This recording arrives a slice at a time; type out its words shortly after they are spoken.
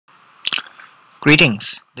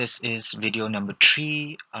Greetings. This is video number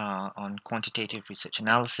 3 on quantitative research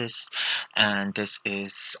analysis, and this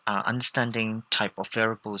is Understanding Type of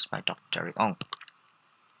Variables by Dr. Derek Ong.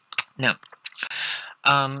 Now,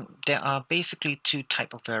 there are basically two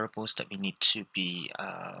types of variables that we need to be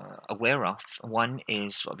aware of. One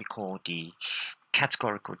is what we call the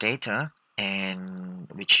categorical data, and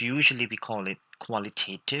which usually we call it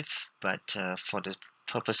qualitative, but for the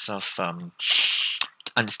purpose of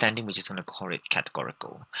understanding, we're just going to call it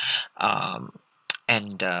categorical. Um,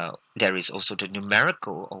 and there is also the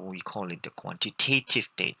numerical, or we call it the quantitative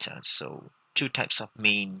data. So two types of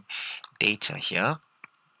main data here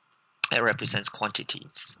that represents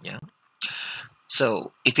quantities. Yeah.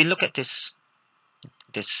 So if we look at this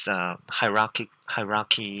hierarchy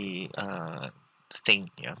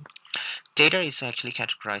thing here, data is actually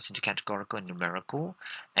categorized into categorical and numerical,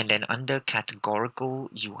 and then under categorical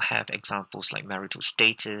you have examples like marital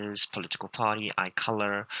status, political party, eye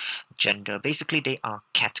color, gender. Basically they are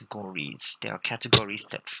categories. They are categories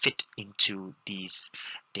that fit into these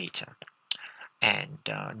data. And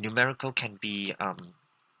numerical can be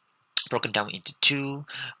broken down into two.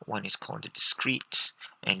 One is called the discrete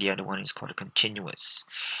and the other one is called the continuous.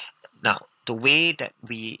 Now, the way that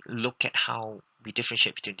we look at how we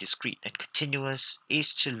differentiate between discrete and continuous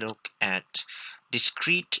is to look at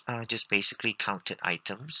discrete, just basically counted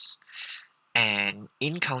items. And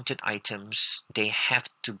in counted items, they have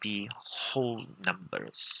to be whole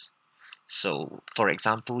numbers. So, for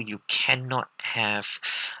example, you cannot have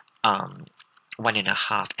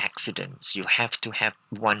 1.5 accidents. You have to have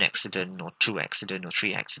 1 accident or 2 accidents or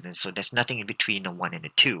 3 accidents. So there's nothing in between a 1 and a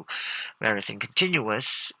 2. Whereas in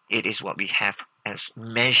continuous, it is what we have as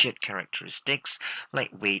measured characteristics like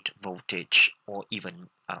weight, voltage, or even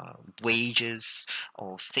wages,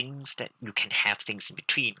 or things that you can have things in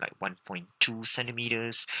between like 1.2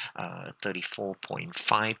 centimeters,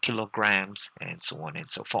 34.5 kilograms, and so on and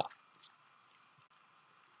so forth.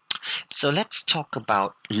 So let's talk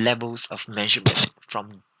about levels of measurement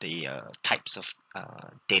from the types of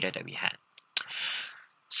data that we had.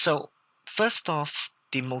 So first off,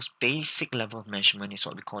 the most basic level of measurement is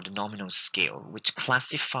what we call the nominal scale, which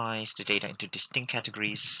classifies the data into distinct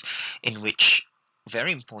categories in which,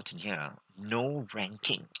 very important here, no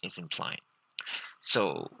ranking is implied.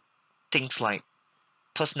 So things like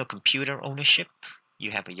personal computer ownership,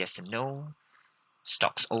 you have a yes and no.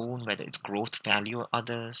 Stocks owned, whether it's growth value or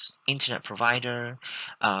others, internet provider,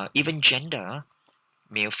 even gender,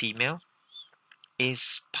 male, female,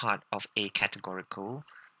 is part of a categorical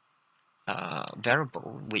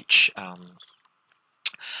variable which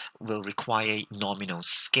will require nominal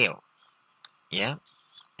scale. Yeah,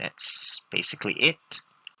 that's basically it.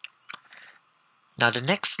 Now the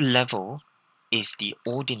next level is the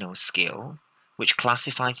ordinal scale, which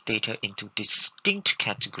classifies data into distinct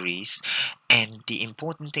categories, and the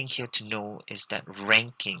important thing here to know is that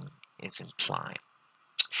ranking is implied.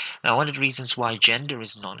 Now, one of the reasons why gender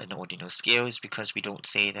is not an ordinal scale is because we don't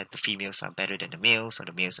say that the females are better than the males or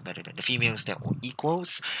the males are better than the females, they're all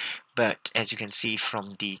equals. But as you can see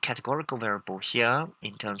from the categorical variable here,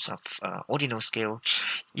 in terms of ordinal scale,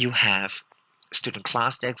 you have student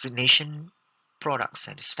class designation, product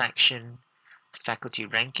satisfaction, faculty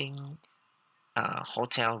ranking,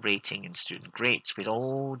 hotel rating, and student grades, with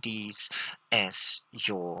all these as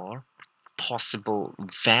your possible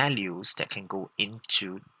values that can go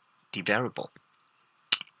into the variable.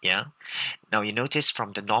 Yeah. Now you notice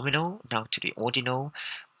from the nominal down to the ordinal,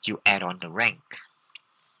 you add on the rank.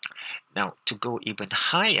 Now to go even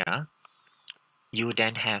higher, you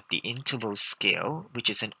then have the interval scale, which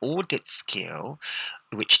is an ordered scale,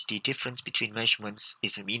 which the difference between measurements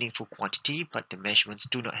is a meaningful quantity, but the measurements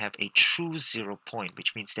do not have a true 0 point,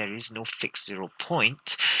 which means there is no fixed 0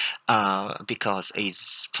 point, because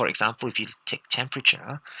for example, if you take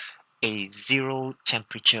temperature, a 0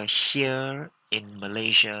 temperature here in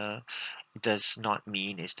Malaysia does not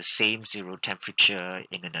mean it's the same 0 temperature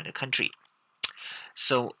in another country.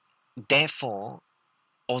 So therefore,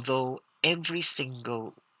 although every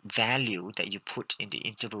single value that you put in the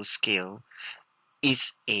interval scale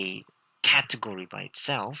is a category by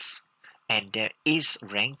itself, and there is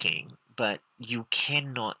ranking, but you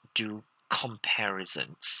cannot do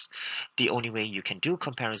comparisons. The only way you can do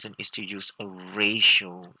comparison is to use a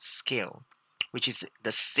ratio scale, which is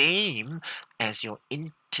the same as your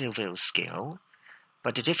interval scale,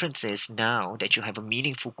 but the difference is now that you have a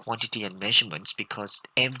meaningful quantity and measurements because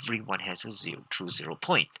everyone has a true 0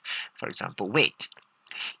 point. For example, weight.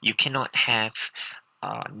 You cannot have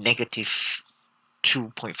negative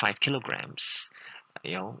 2.5 kilograms,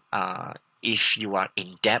 If you are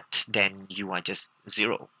in debt, then you are just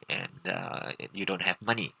zero, and you don't have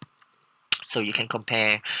money. So you can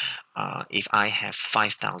compare, if I have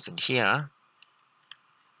 5,000 here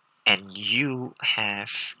and you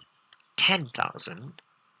have 10,000.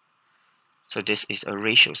 So this is a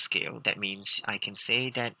ratio scale. That means I can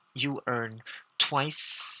say that you earn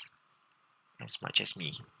twice as much as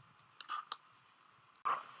me.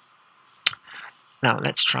 Now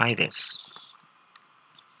let's try this.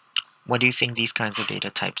 What do you think these kinds of data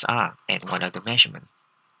types are, and what are the measurements?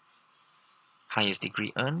 Highest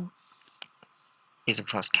degree earned is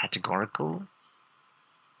across categorical,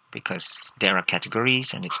 because there are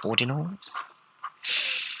categories and it's ordinal.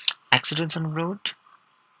 Accidents on the road.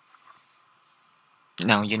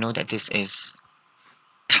 Now you know that this is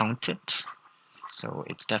counted, so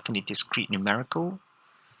it's definitely discrete numerical,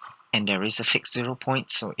 and there is a fixed 0 point,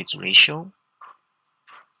 so it's ratio.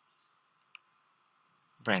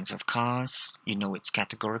 Brands of cars, you know it's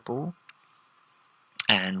categorical,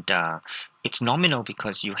 and it's nominal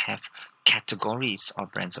because you have categories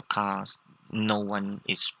of brands of cars. No one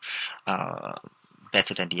is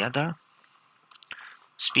better than the other.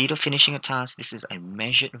 Speed of finishing a task, this is a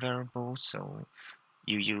measured variable, so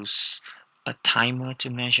you use a timer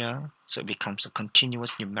to measure, so it becomes a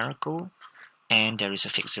continuous numerical, and there is a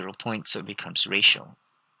fixed 0 point, so it becomes ratio.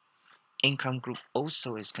 Income group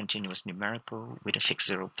also is continuous numerical with a fixed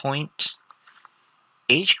 0 point.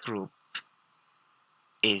 Age group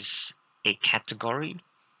is a category,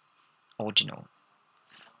 ordinal.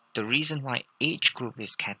 The reason why age group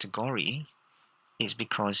is category is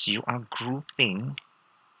because you are grouping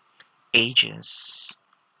ages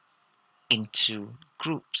into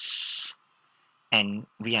groups, and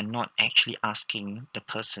we are not actually asking the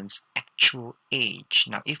person's actual age.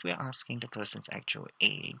 Now, if we're asking the person's actual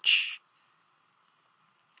age,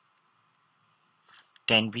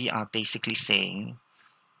 then we are basically saying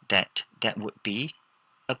that that would be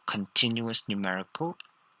a continuous numerical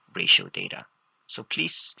ratio data. So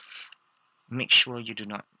please make sure you do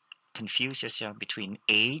not confuse yourself between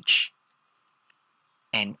age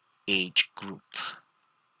and age group.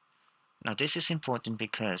 Now this is important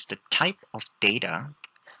because the type of data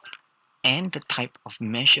and the type of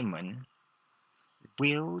measurement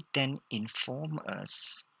will then inform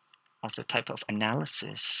us of the type of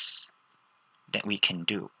analysis that we can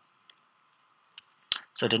do.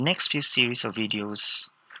 So the next few series of videos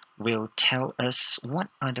will tell us what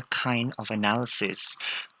are the kind of analysis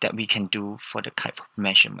that we can do for the type of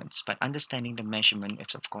measurements. But understanding the measurement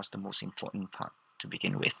is of course the most important part to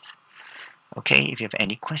begin with. Okay, if you have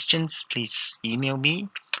any questions, please email me.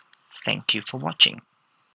 Thank you for watching.